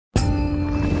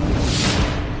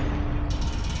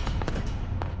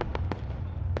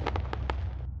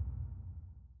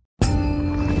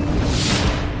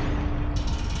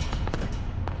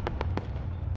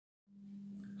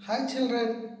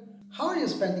children, how are you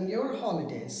spending your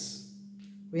holidays?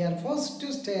 We are forced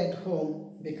to stay at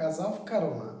home because of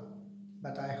Corona,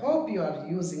 but I hope you are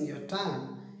using your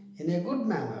time in a good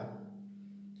manner.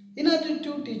 In order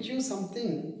to teach you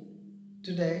something,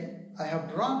 today I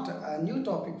have brought a new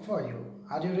topic for you.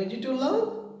 Are you ready to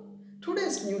learn?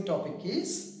 Today's new topic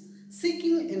is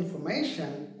seeking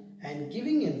information and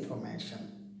giving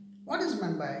information. What is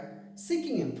meant by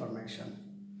seeking information?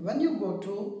 When you go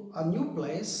to a new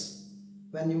place,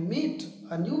 when you meet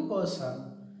a new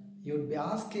person, you'd be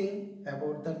asking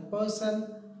about that person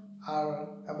or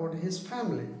about his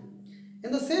family.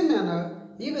 In the same manner,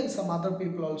 even some other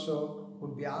people also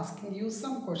would be asking you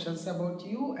some questions about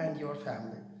you and your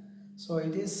family. So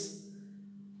it is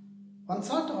one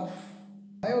sort of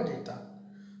biodata.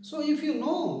 So if you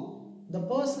know the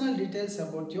personal details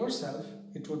about yourself,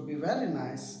 it would be very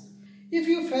nice. If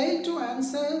you fail to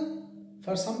answer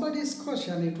for somebody's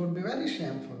question, it would be very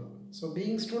shameful. So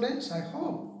being students, I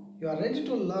hope you are ready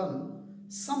to learn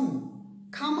some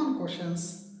common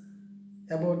questions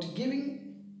about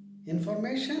giving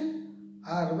information,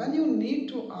 or when you need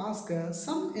to ask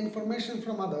some information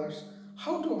from others,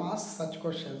 how to ask such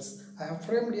questions. I have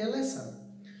framed a lesson.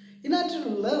 In order to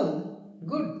learn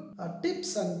good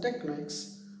tips and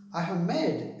techniques, I have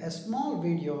made a small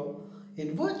video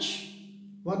in which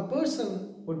one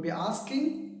person would be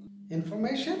asking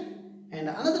information and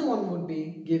another one would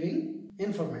be giving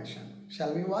information.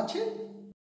 Shall we watch it?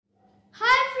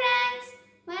 Hi friends,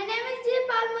 my name is J.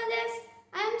 Palmadas.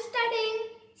 I am studying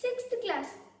 6th class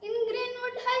in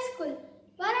Greenwood High School,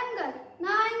 Warangal.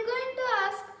 Now I am going to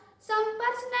ask some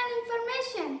personal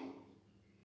information.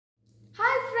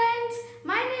 Hi friends,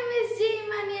 my name is G.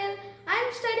 Emmanuel. I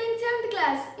am studying 7th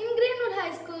class in Greenwood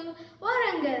High School,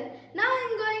 Warangal. Now I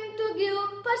am going to give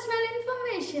personal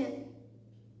information.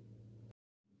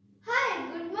 Hi,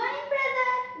 good morning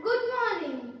brother. Good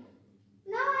morning.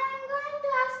 Now I am going to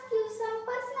ask you some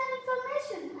personal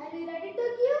information. Are you ready to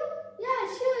give? Yeah,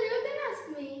 sure, you can ask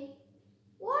me.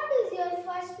 What is your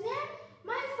first name?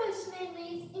 My first name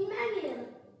is Emmanuel.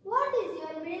 What is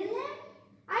your middle name?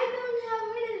 I don't have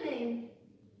middle name.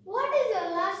 What is your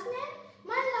last name?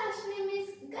 My last name is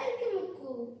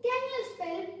Garikimukku. Can you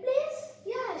spell it please?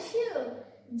 Yeah, sure.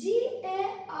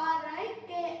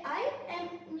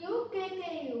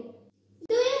 Garikimukku.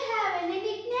 Do you have any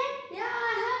nickname? Yeah, I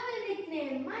have a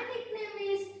nickname. My nickname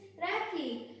is Raki.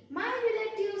 My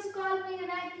relatives call me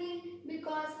Raki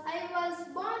because I was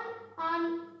born on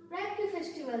Raki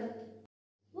festival.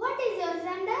 What is your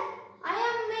gender? I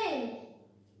am male.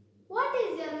 What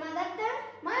is your mother tongue?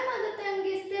 My mother tongue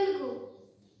is Telugu.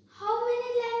 How many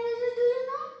languages do you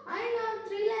know? I know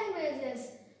 3 languages.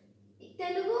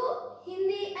 Telugu,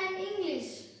 Hindi and English.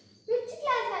 Which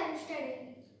class are you studying?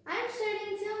 I am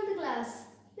studying 7th class.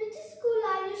 Which school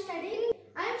are you studying?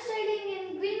 I am studying in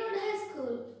Greenwood High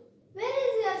School. Where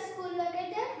is your school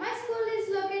located? My school is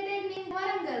located in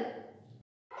Warangal.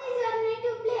 What is your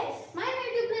native place? My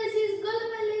native place is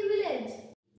Golapalli village.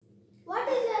 What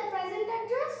is your present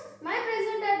address? My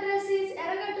present address is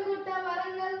Eragatugutta,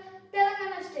 Warangal,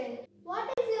 Telangana state. What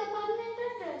is your permanent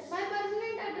address? My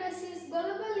permanent address is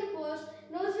Golapalli Post,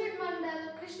 Nosewit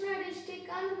Mandal, Krishna district,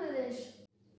 Andhra Pradesh.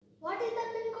 What is the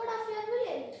pin code of your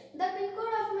village? The pin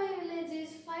code of my village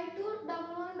is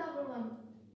 521111.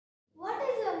 What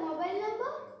is your mobile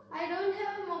number? I don't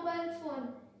have a mobile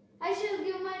phone. I shall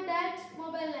give my dad's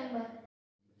mobile number.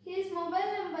 His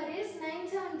mobile number is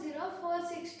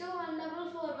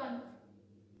 970462141.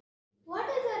 What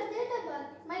is your date of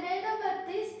birth? My date of birth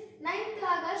is 9th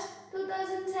August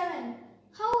 2007.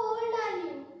 How old are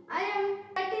you? I am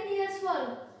 13 years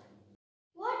old.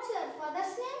 What's your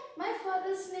father's name? My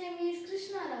father's name is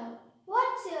Krishna Rao.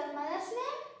 What's your mother's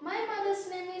name? My mother's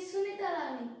name is Sunita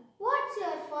Rani. What's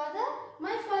your father?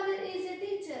 My father is a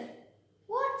teacher.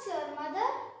 What's your mother?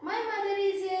 My mother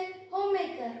is a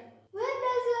homemaker. Where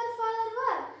does your father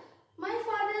work? My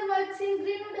father works in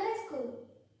Greenwood High School.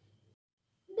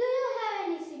 Do you have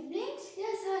any siblings?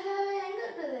 Yes, I have a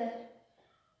younger brother.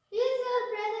 Is your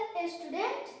brother a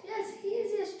student? Yes, he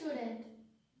is a student.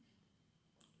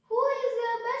 Who is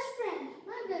your best friend?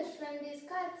 My best friend is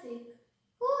Karthik.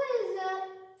 Who is your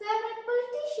favorite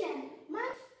politician? My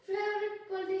favorite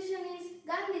politician is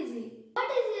Gandhiji. What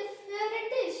is your favorite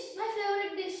dish? My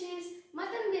favorite dish is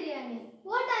mutton biryani.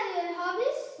 What are your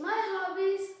hobbies? My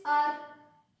hobbies are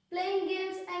playing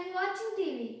games and watching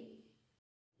TV.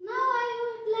 Now I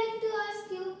would like to ask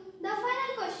you the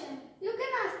final question. You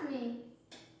can ask me.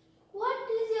 What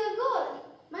is your goal?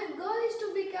 My goal is to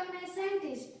become a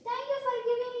scientist. Thank you for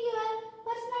giving your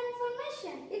personal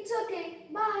information. It's okay.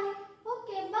 Bye.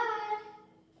 Okay, bye.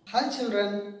 Hi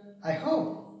children, I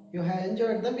hope you have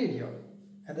enjoyed the video.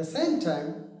 At the same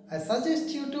time, I suggest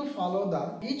you to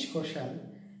follow each question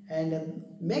and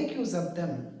make use of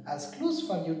them as clues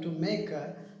for you to make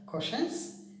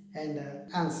questions and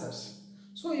answers.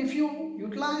 So if you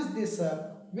utilize this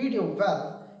video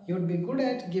well, you would be good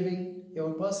at giving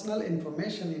your personal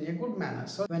information in a good manner.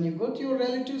 So when you go to your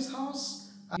relative's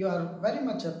house, you are very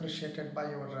much appreciated by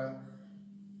your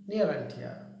near and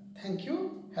dear. Thank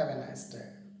you. Have a nice day.